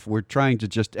We're trying to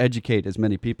just educate as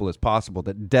many people as possible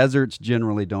that deserts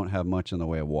generally don't have much in the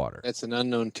way of water. That's an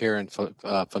unknown terrain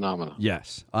phenomena.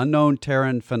 Yes. Unknown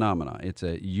terrain phenomena. It's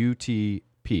a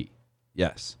UTP.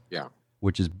 Yes. Yeah.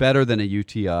 Which is better than a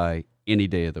UTI any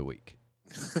day of the week.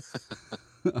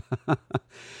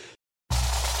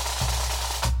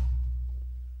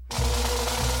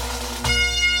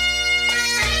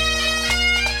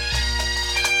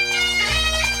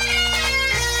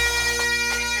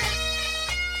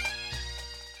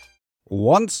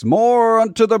 Once more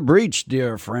unto the breach,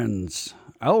 dear friends,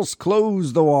 else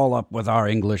close the wall up with our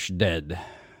English dead.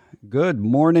 Good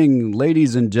morning,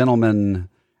 ladies and gentlemen,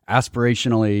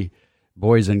 aspirationally,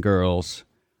 boys and girls.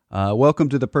 Welcome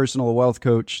to the Personal Wealth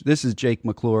Coach. This is Jake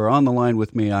McClure. On the line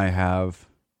with me, I have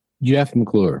Jeff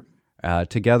McClure.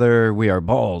 Together we are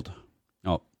bald.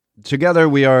 Together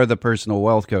we are the Personal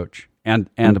Wealth Coach and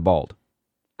bald.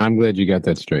 I'm glad you got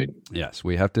that straight. Yes,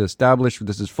 we have to establish,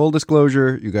 this is full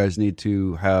disclosure, you guys need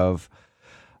to have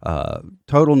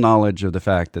total knowledge of the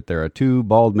fact that there are two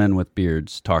bald men with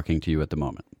beards talking to you at the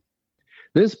moment.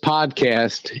 This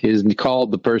podcast is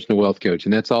called The Personal Wealth Coach,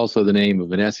 and that's also the name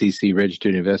of an SEC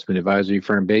registered investment advisory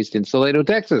firm based in Salado,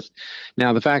 Texas.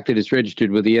 Now, the fact that it's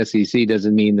registered with the SEC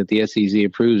doesn't mean that the SEC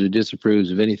approves or disapproves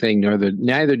of anything,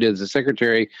 neither does the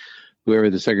secretary,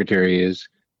 whoever the secretary is,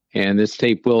 and this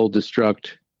tape will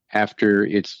destruct after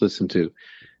it's listened to.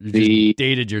 You just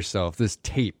dated yourself. This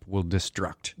tape will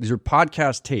destruct. Your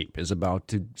podcast tape is about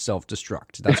to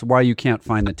self-destruct. That's why you can't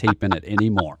find the tape in it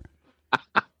anymore.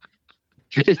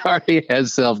 It already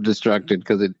has self-destructed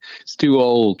because it's too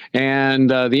old. And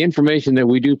the information that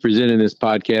we do present in this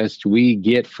podcast, we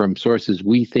get from sources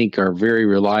we think are very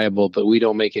reliable, but we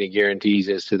don't make any guarantees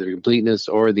as to the completeness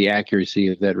or the accuracy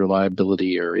of that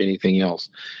reliability or anything else.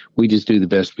 We just do the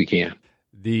best we can.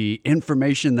 The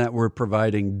information that we're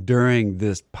providing during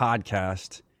this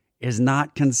podcast is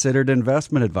not considered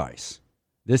investment advice.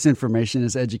 This information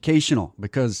is educational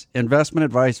because investment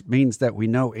advice means that we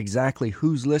know exactly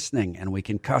who's listening and we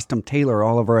can custom tailor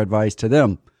all of our advice to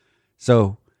them.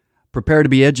 So prepare to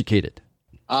be educated.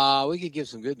 We could give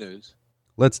some good news.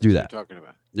 Let's do that. What are you talking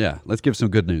about? Yeah, let's give some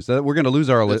good news. We're going to lose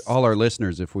all our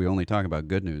listeners if we only talk about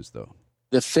good news, though.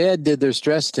 The Fed did their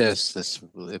stress tests.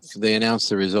 If they announced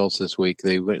the results this week,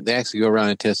 they actually go around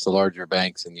and test the larger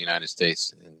banks in the United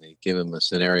States, and they give them a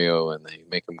scenario, and they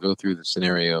make them go through the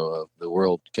scenario of the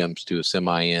world comes to a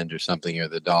semi-end or something, or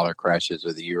the dollar crashes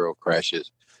or the euro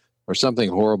crashes, or something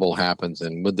horrible happens,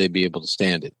 and would they be able to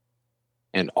stand it?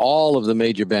 And all of the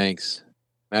major banks,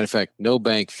 matter of fact, no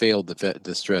bank failed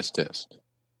the stress test.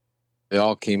 They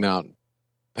all came out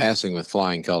passing with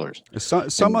flying colors.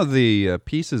 Some of the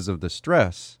pieces of the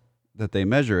stress that they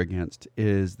measure against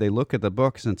is they look at the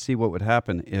books and see what would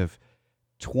happen if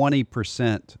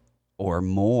 20% or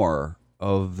more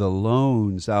of the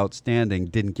loans outstanding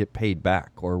didn't get paid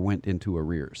back or went into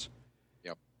arrears.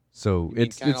 Yep. So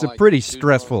it's a pretty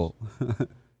stressful.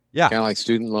 Yeah. Kind of like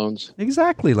student loans.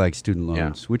 Exactly like student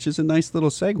loans, which is a nice little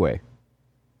segue.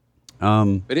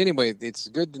 But anyway, it's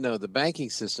good to know the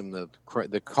banking system,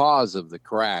 the cause of the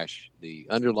crash, the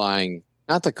underlying,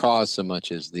 not the cause so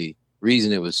much as the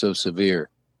reason it was so severe.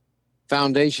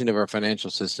 Foundation of our financial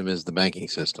system is the banking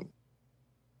system.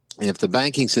 And if the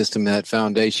banking system, that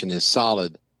foundation is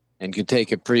solid and can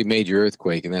take a pretty major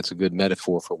earthquake, and that's a good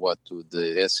metaphor for what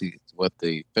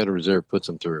the Federal Reserve puts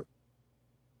them through,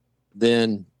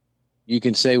 then you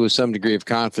can say with some degree of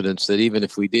confidence that even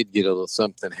if we did get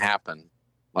something happen,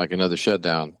 like another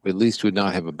shutdown, at least would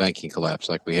not have a banking collapse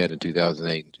like we had in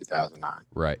 2008 and 2009.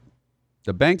 Right.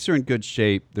 The banks are in good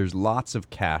shape. There's lots of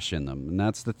cash in them. And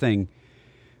that's the thing.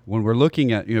 When we're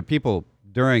looking at, people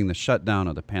during the shutdown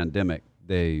of the pandemic,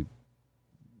 they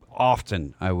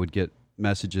often, I would get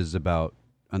messages about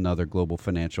another global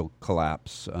financial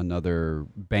collapse, another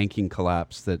banking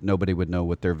collapse that nobody would know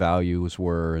what their values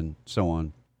were and so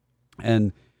on.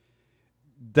 And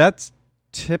that's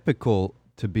typical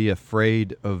to be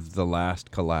afraid of the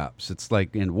last collapse. It's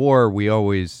like in war, we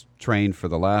always train for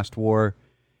the last war.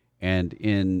 And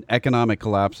in economic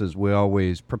collapses, we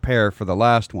always prepare for the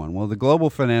last one. Well, the global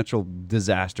financial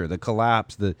disaster, the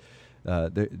collapse,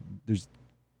 there's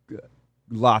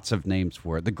lots of names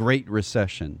for it. The Great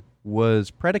Recession was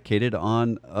predicated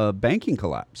on a banking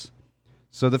collapse.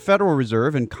 So the Federal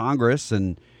Reserve and Congress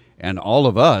and all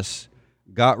of us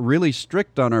got really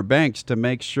strict on our banks to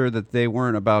make sure that they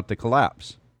weren't about to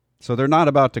collapse. So they're not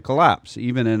about to collapse,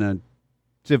 even in a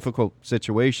difficult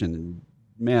situation.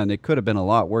 Man, it could have been a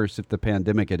lot worse if the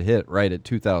pandemic had hit right at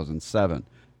 2007.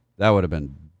 That would have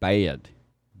been bad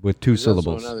with two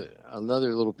syllables.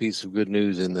 Another little piece of good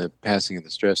news in the passing of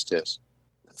the stress test.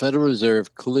 The Federal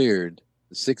Reserve cleared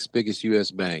the 6 biggest U.S.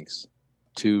 banks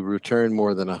to return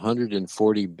more than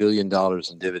 $140 billion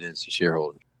in dividends to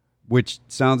shareholders. Which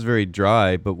sounds very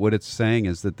dry, but what it's saying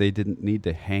is that they didn't need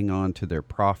to hang on to their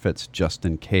profits just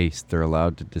in case. They're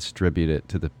allowed to distribute it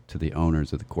to the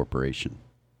owners of the corporation.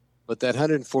 But that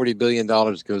 $140 billion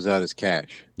goes out as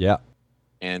cash. Yeah.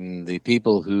 And the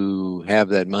people who have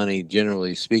that money,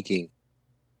 generally speaking,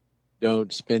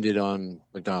 don't spend it on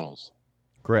McDonald's.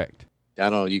 Correct. I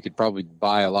don't know. You could probably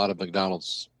buy a lot of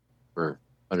McDonald's for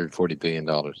 $140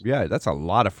 billion. Yeah, that's a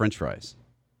lot of French fries.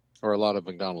 Or a lot of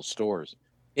McDonald's stores.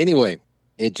 Anyway,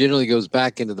 it generally goes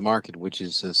back into the market, which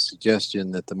is a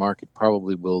suggestion that the market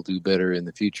probably will do better in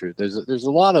the future. There's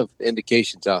a lot of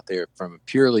indications out there from a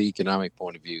purely economic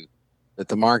point of view that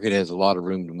the market has a lot of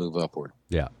room to move upward.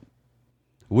 Yeah.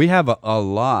 We have a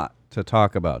lot to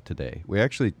talk about today. We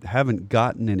actually haven't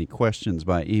gotten any questions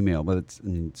by email, but it's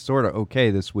sort of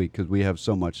okay this week because we have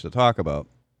so much to talk about.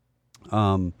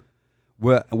 When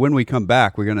we come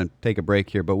back, we're going to take a break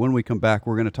here, but when we come back,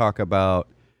 we're going to talk about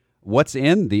what's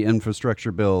in the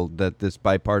infrastructure bill that this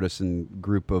bipartisan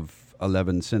group of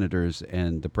 11 senators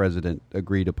and the president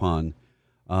agreed upon.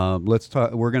 We're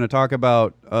going to talk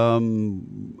about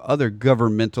other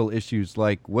governmental issues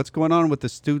like what's going on with the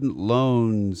student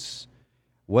loans.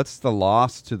 What's the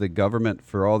loss to the government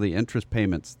for all the interest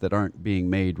payments that aren't being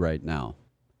made right now?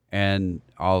 And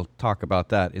I'll talk about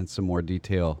that in some more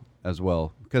detail as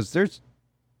well, because there's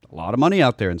a lot of money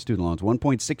out there in student loans,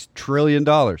 $1.6 trillion.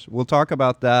 We'll talk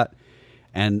about that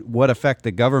and what effect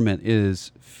the government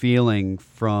is feeling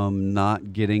from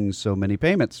not getting so many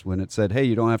payments when it said, hey,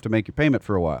 you don't have to make your payment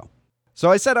for a while.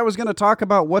 So I said I was going to talk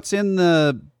about what's in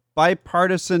the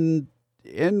bipartisan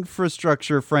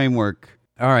infrastructure framework.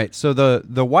 All right, so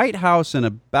the White House and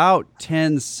about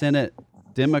 10 Senate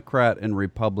Democrat and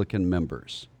Republican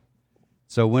members.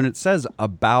 So when it says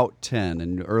about 10,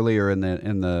 and earlier in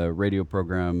the radio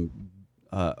program,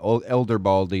 Elder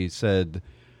Baldy said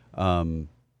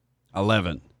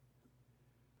 11.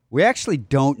 We actually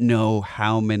don't know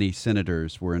how many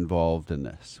senators were involved in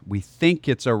this. We think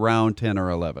it's around 10 or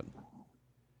 11.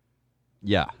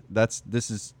 Yeah, this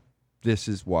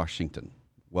is Washington.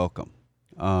 Welcome.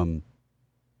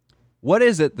 What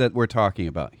is it that we're talking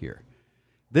about here?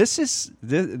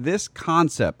 This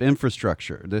concept,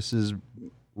 infrastructure. This is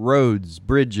roads,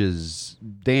 bridges,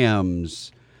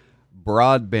 dams,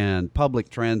 broadband, public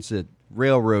transit,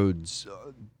 railroads,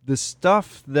 the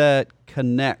stuff that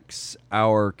connects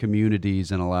our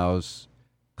communities and allows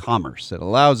commerce. It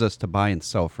allows us to buy and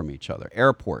sell from each other.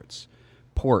 Airports,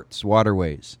 ports,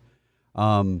 waterways.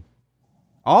 All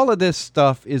of this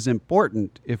stuff is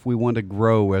important if we want to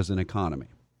grow as an economy.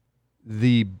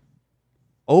 The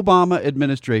Obama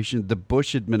administration, the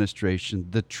Bush administration,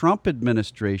 the Trump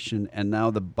administration, and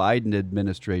now the Biden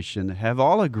administration have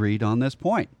all agreed on this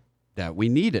point, that we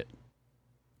need it.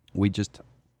 We just,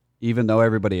 even though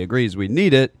everybody agrees we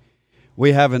need it,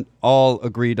 we haven't all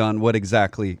agreed on what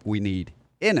exactly we need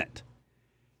in it.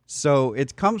 So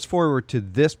it comes forward to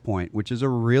this point, which is a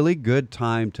really good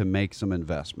time to make some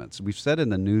investments. We've said in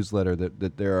the newsletter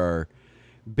that there are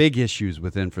big issues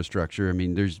with infrastructure. I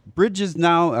mean, there's bridges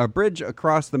now, a bridge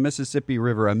across the Mississippi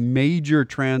River, a major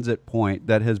transit point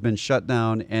that has been shut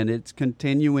down, and it's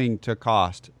continuing to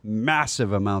cost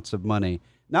massive amounts of money,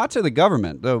 not to the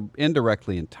government, though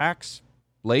indirectly in tax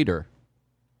later,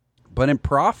 but in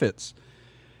profits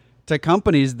to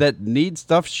companies that need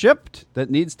stuff shipped, that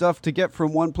need stuff to get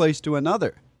from one place to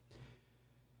another.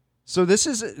 So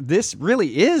this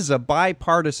really is a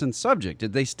bipartisan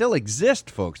subject. They still exist,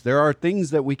 folks. There are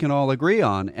things that we can all agree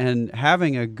on, and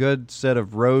having a good set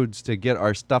of roads to get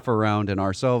our stuff around and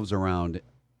ourselves around,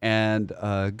 and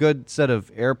a good set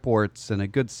of airports and a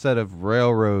good set of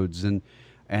railroads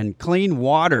and clean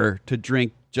water to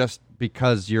drink just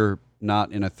because you're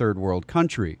not in a third world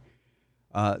country.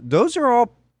 Those are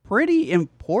all pretty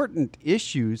important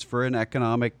issues for an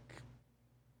economic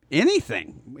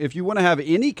anything. If you want to have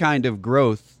any kind of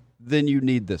growth, then you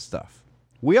need this stuff.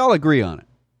 We all agree on it.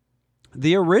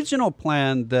 The original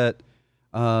plan that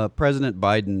President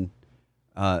Biden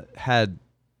had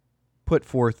put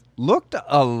forth looked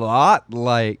a lot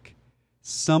like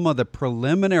some of the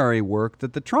preliminary work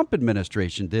that the Trump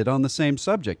administration did on the same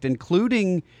subject,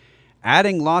 including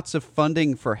adding lots of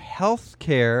funding for health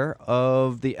care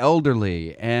of the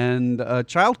elderly and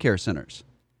child care centers.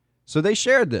 So they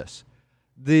shared this.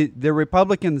 The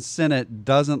Republican Senate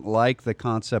doesn't like the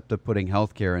concept of putting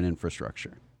health care in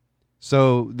infrastructure.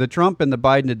 So the Trump and the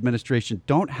Biden administration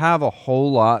don't have a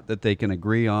whole lot that they can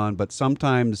agree on, but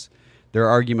sometimes their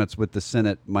arguments with the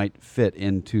Senate might fit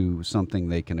into something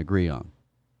they can agree on.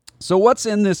 So what's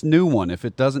in this new one if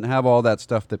it doesn't have all that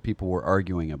stuff that people were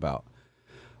arguing about?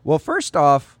 Well, first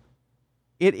off,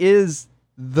 it is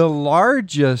the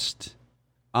largest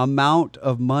amount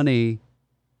of money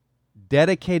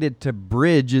dedicated to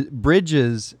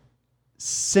bridges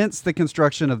since the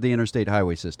construction of the interstate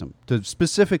highway system,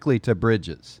 specifically to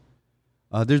bridges.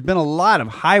 There's been a lot of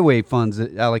highway funds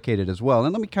allocated as well.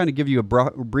 And let me kind of give you a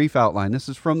brief outline. This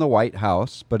is from the White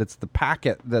House, but it's the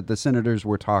packet that the senators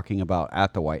were talking about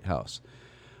at the White House.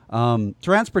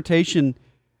 Transportation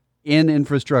in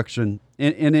infrastructure,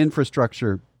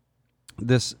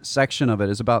 this section of it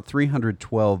is about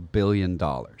 $312 billion.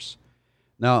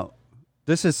 Now,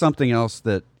 this is something else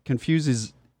that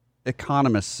confuses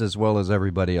economists as well as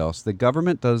everybody else. The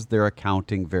government does their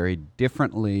accounting very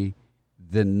differently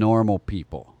than normal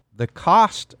people. The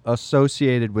cost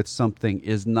associated with something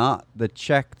is not the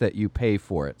check that you pay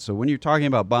for it. So when you're talking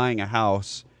about buying a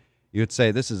house, you would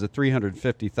say this is a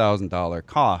 $350,000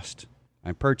 cost.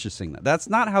 I'm purchasing that. That's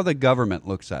not how the government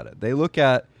looks at it. They look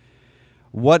at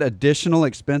what additional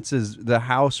expenses the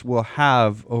house will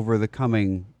have over the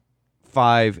coming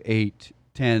 5, 8,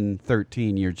 10,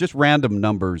 13 years, just random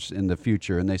numbers in the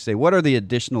future. And they say, what are the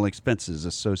additional expenses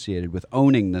associated with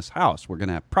owning this house? We're going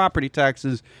to have property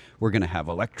taxes. We're going to have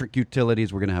electric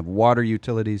utilities. We're going to have water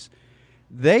utilities.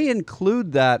 They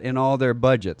include that in all their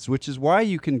budgets, which is why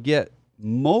you can get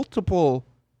multiple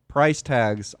price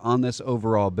tags on this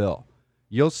overall bill.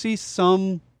 You'll see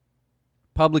some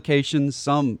publications,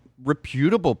 some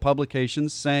reputable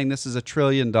publications saying this is $1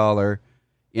 trillion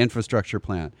infrastructure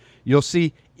plan. You'll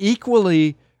see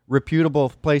equally reputable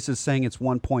places saying it's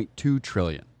 1.2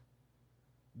 trillion.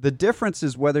 The difference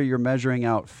is whether you're measuring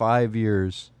out 5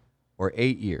 years or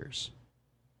 8 years.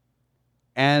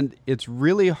 And it's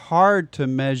really hard to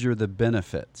measure the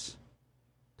benefits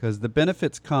because the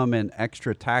benefits come in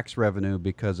extra tax revenue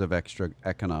because of extra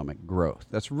economic growth.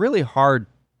 That's really hard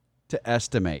to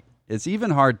estimate. It's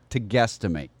even hard to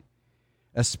guesstimate,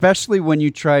 especially when you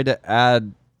try to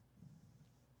add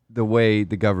the way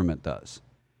the government does.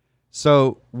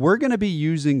 So we're going to be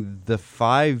using the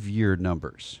 5-year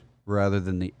numbers rather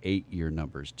than the 8-year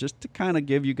numbers, just to kind of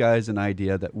give you guys an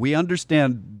idea that we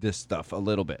understand this stuff a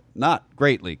little bit. Not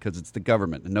greatly, because it's the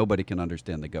government, and nobody can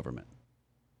understand the government.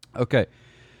 Okay,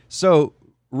 so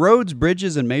roads,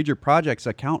 bridges, and major projects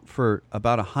account for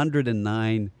about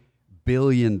 $109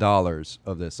 billion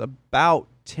of this, about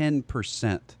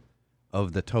 10%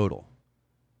 of the total.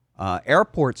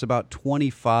 Airports about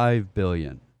 $25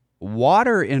 billion.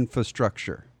 Water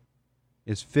infrastructure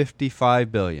is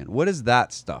 $55 billion. What is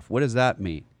that stuff? What does that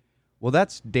mean? Well,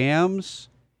 that's dams.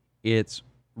 It's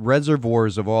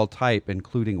reservoirs of all type,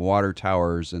 including water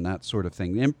towers and that sort of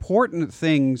thing. Important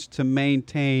things to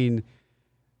maintain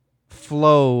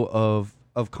flow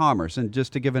of commerce. And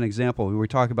just to give an example, we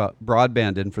talk about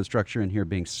broadband infrastructure in here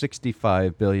being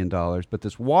 $65 billion, but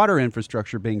this water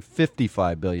infrastructure being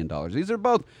 $55 billion. These are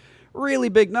both really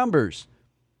big numbers.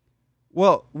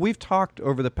 Well, we've talked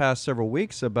over the past several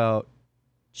weeks about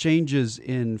changes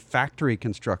in factory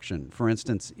construction. For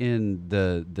instance, in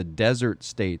the desert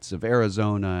states of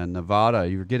Arizona and Nevada,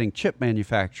 you're getting chip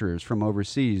manufacturers from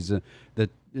overseas.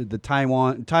 The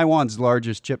Taiwan's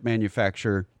largest chip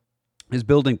manufacturer is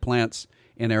building plants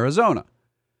in Arizona,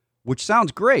 which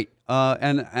sounds great.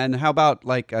 And how about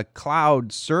like a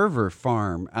cloud server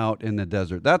farm out in the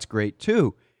desert? That's great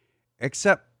too,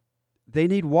 except they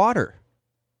need water.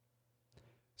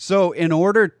 So in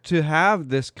order to have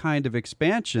this kind of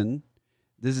expansion,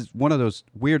 this is one of those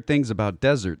weird things about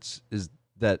deserts, is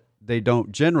that they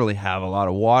don't generally have a lot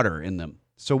of water in them.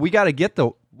 So we got to get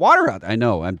the water out. I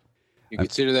know. You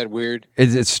consider that weird?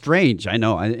 It's strange, I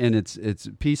know, and it's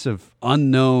a piece of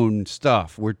unknown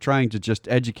stuff. We're trying to just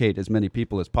educate as many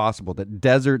people as possible that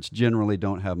deserts generally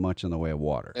don't have much in the way of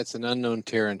water. That's an unknown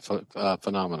terrain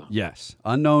phenomena. Yes,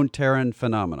 unknown terrain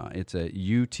phenomena. It's a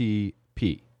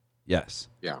UTP. Yes.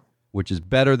 Yeah. Which is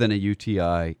better than a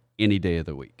UTI any day of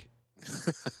the week.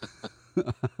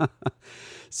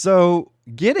 So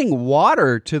getting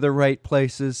water to the right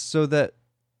places so that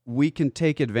we can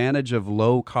take advantage of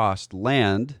low-cost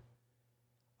land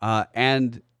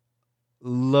and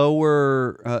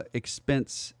lower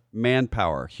expense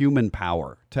manpower, human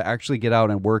power, to actually get out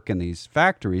and work in these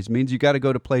factories means you got to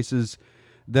go to places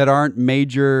that aren't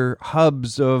major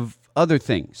hubs of other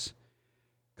things,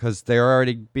 because they're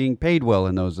already being paid well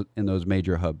in those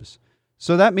major hubs.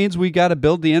 So that means we got to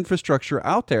build the infrastructure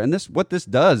out there. And what this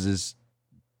does is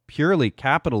purely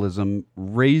capitalism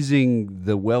raising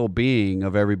the well-being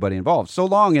of everybody involved, so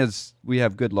long as we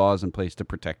have good laws in place to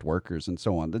protect workers and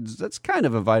so on. That's kind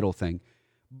of a vital thing.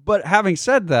 But having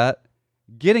said that,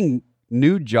 getting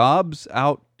new jobs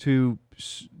out to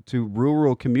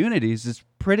rural communities is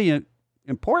pretty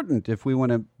important if we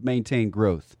want to maintain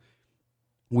growth.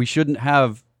 We shouldn't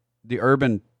have the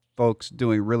urban folks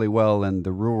doing really well and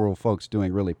the rural folks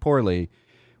doing really poorly.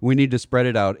 We need to spread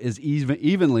it out as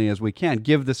evenly as we can,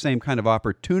 give the same kind of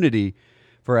opportunity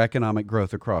for economic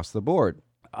growth across the board.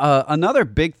 Another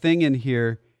big thing in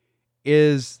here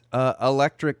is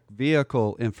electric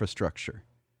vehicle infrastructure.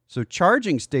 So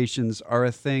charging stations are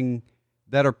a thing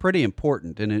that are pretty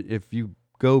important. And if you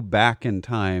go back in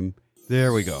time,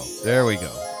 there we go.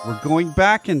 We're going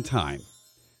back in time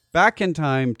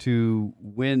to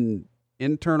when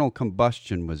internal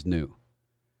combustion was new.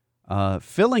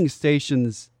 Filling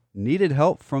stations needed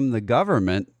help from the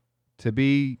government to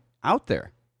be out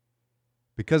there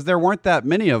because there weren't that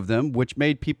many of them, which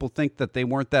made people think that they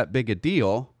weren't that big a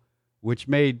deal, which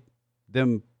made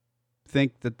them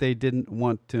think that they didn't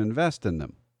want to invest in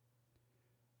them.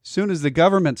 Soon as the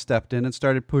government stepped in and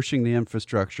started pushing the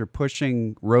infrastructure,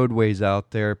 pushing roadways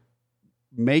out there,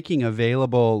 making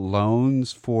available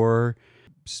loans for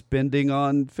spending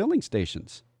on filling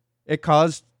stations, it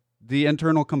caused the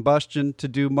internal combustion to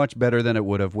do much better than it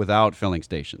would have without filling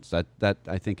stations. That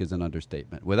I think is an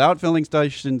understatement. Without filling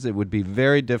stations, it would be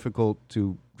very difficult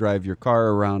to drive your car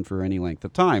around for any length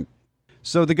of time.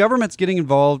 So the government's getting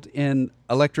involved in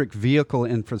electric vehicle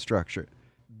infrastructure.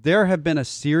 There have been a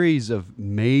series of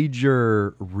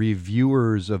major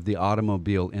reviewers of the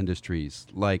automobile industries,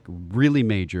 like really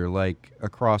major, like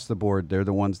across the board. They're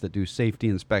the ones that do safety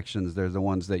inspections. They're the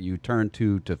ones that you turn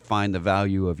to find the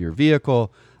value of your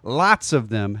vehicle. Lots of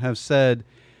them have said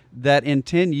that in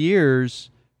 10 years,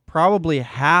 probably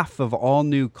half of all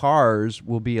new cars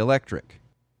will be electric.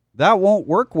 That won't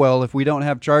work well if we don't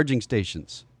have charging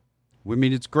stations. I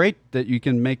mean, it's great that you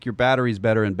can make your batteries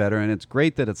better and better, and it's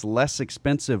great that it's less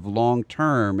expensive long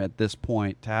term at this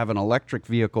point to have an electric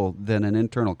vehicle than an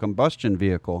internal combustion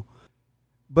vehicle.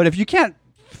 But if you can't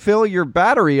fill your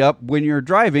battery up when you're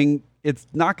driving, it's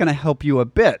not going to help you a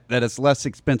bit that it's less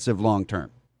expensive long term.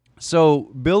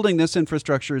 So building this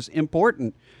infrastructure is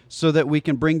important so that we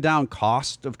can bring down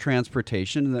cost of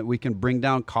transportation and that we can bring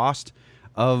down cost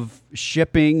of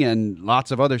shipping and lots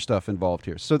of other stuff involved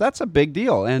here. So that's a big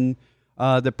deal. And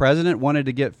the president wanted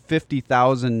to get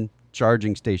 50,000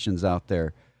 charging stations out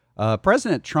there.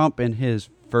 President Trump, in his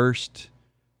first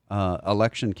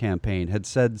election campaign, had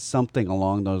said something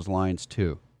along those lines,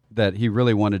 too, that he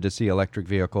really wanted to see electric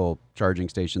vehicle charging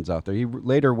stations out there. He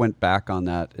later went back on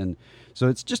that. And so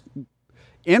it's just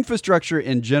infrastructure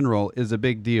in general is a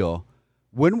big deal.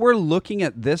 When we're looking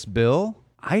at this bill,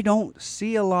 I don't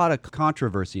see a lot of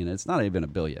controversy in it. It's not even a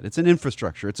bill yet. It's an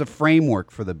infrastructure. It's a framework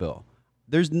for the bill.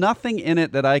 There's nothing in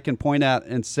it that I can point out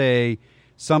and say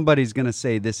somebody's going to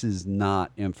say this is not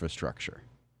infrastructure.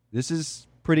 This is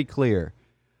pretty clear.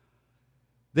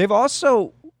 They've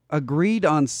also agreed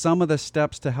on some of the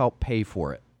steps to help pay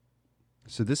for it.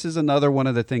 So this is another one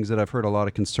of the things that I've heard a lot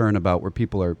of concern about, where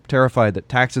people are terrified that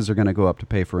taxes are going to go up to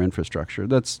pay for infrastructure.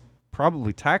 That's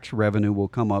probably tax revenue will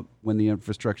come up when the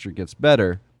infrastructure gets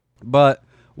better. But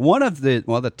one of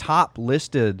the top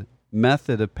listed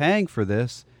method of paying for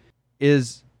this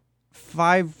is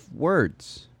 5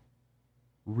 words: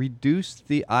 reduce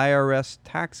the IRS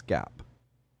tax gap.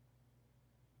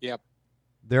 Yep.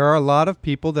 There are a lot of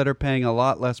people that are paying a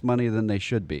lot less money than they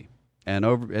should be. And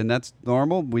that's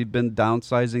normal. We've been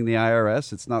downsizing the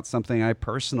IRS. It's not something I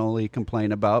personally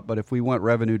complain about, but if we want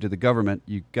revenue to the government,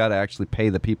 you got to actually pay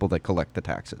the people that collect the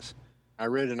taxes. I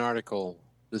read an article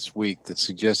this week that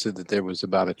suggested that there was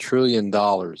about $1 trillion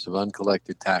of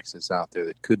uncollected taxes out there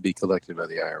that could be collected by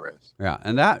the IRS. Yeah,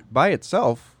 and that by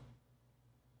itself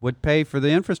would pay for the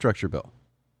infrastructure bill.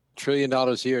 $1 trillion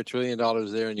here, $1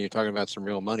 trillion there, and you're talking about some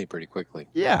real money pretty quickly.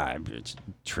 Yeah, it's $1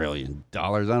 trillion.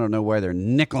 I don't know why they're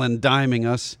nickel and diming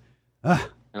us. And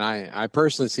I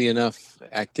personally see enough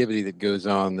activity that goes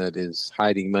on that is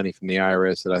hiding money from the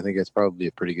IRS that I think that's probably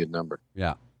a pretty good number.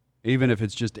 Yeah. Even if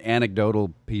it's just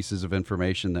anecdotal pieces of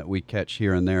information that we catch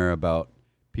here and there about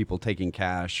people taking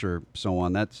cash or so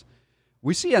on,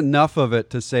 we see enough of it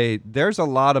to say there's a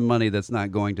lot of money that's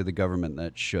not going to the government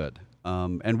that should.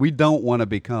 And we don't want to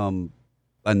become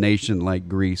a nation like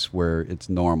Greece where it's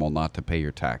normal not to pay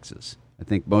your taxes. I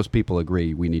think most people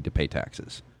agree we need to pay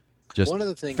taxes. Just one of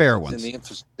the things fair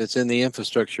ones. That's in the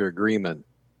infrastructure agreement,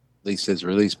 at least as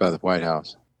released by the White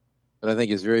House, that I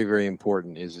think is very, very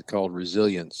important, is called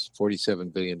resilience,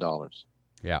 $47 billion.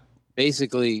 Yeah.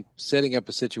 Basically setting up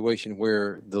a situation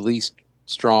where the least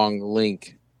strong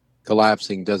link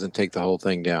collapsing doesn't take the whole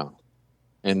thing down.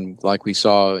 And like we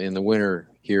saw in the winter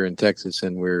here in Texas,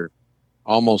 and we're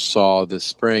almost saw this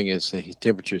spring as the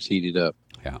temperatures heated up.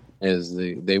 Yeah. As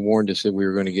they warned us that we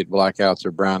were going to get blackouts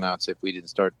or brownouts if we didn't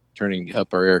start turning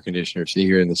up our air conditioners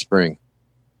here in the spring.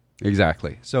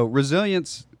 Exactly. So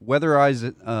resilience,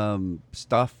 weatherized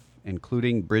stuff,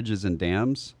 including bridges and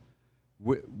dams.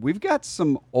 We've got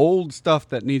some old stuff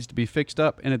that needs to be fixed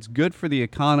up, and it's good for the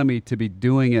economy to be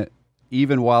doing it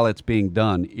even while it's being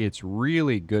done. It's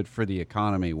really good for the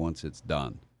economy once it's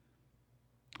done.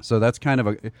 So that's kind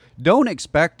of don't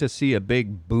expect to see a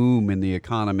big boom in the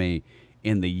economy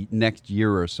in the next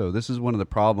year or so. This is one of the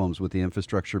problems with the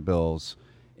infrastructure bills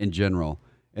in general,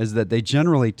 is that they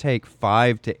generally take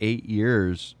 5 to 8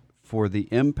 years for the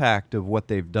impact of what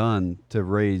they've done to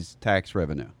raise tax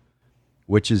revenue,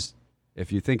 which is,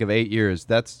 if you think of 8 years,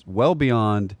 that's well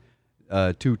beyond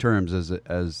 2 terms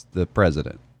as the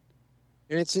president.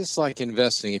 And it's just like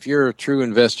investing. If you're a true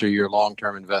investor, you're a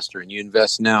long-term investor, and you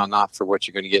invest now, not for what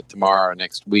you're going to get tomorrow or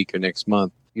next week or next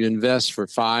month. You invest for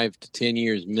 5 to 10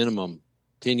 years minimum.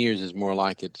 10 years is more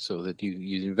like it, so that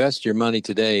you invest your money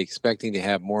today expecting to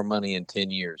have more money in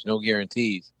 10 years. No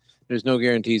guarantees. There's no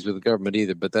guarantees with the government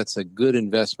either, but that's a good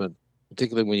investment,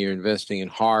 particularly when you're investing in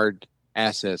hard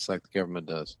assets like the government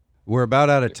does. We're about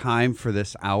out of time for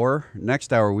this hour.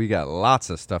 Next hour, we got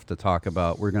lots of stuff to talk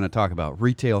about. We're going to talk about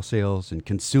retail sales and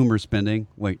consumer spending.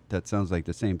 Wait, that sounds like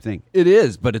the same thing. It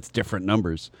is, but it's different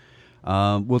numbers.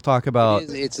 We'll talk about...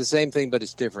 It's the same thing, but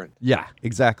it's different. Yeah,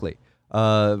 exactly.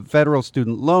 Federal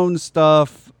student loan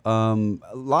stuff,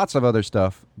 lots of other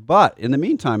stuff. But in the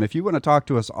meantime, if you want to talk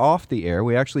to us off the air,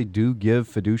 we actually do give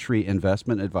fiduciary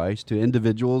investment advice to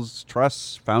individuals,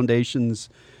 trusts, foundations,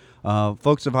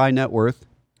 folks of high net worth.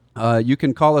 You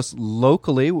can call us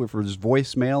locally with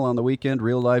voicemail on the weekend,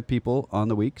 real live people on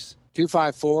the weeks.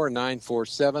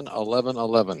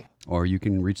 254-947-1111. Or you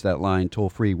can reach that line toll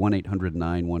free,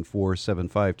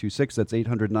 1-800-914-7526. That's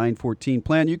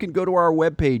 800-914-PLAN. You can go to our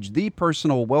webpage,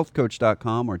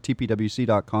 thepersonalwealthcoach.com or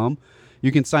tpwc.com.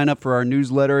 You can sign up for our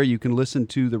newsletter. You can listen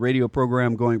to the radio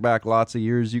program going back lots of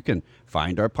years. You can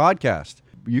find our podcast.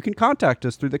 You can contact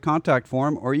us through the contact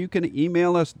form, or you can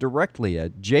email us directly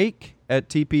at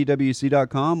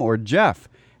jake@tpwc.com or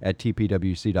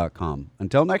jeff@tpwc.com.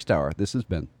 Until next hour, this has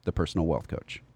been The Personal Wealth Coach.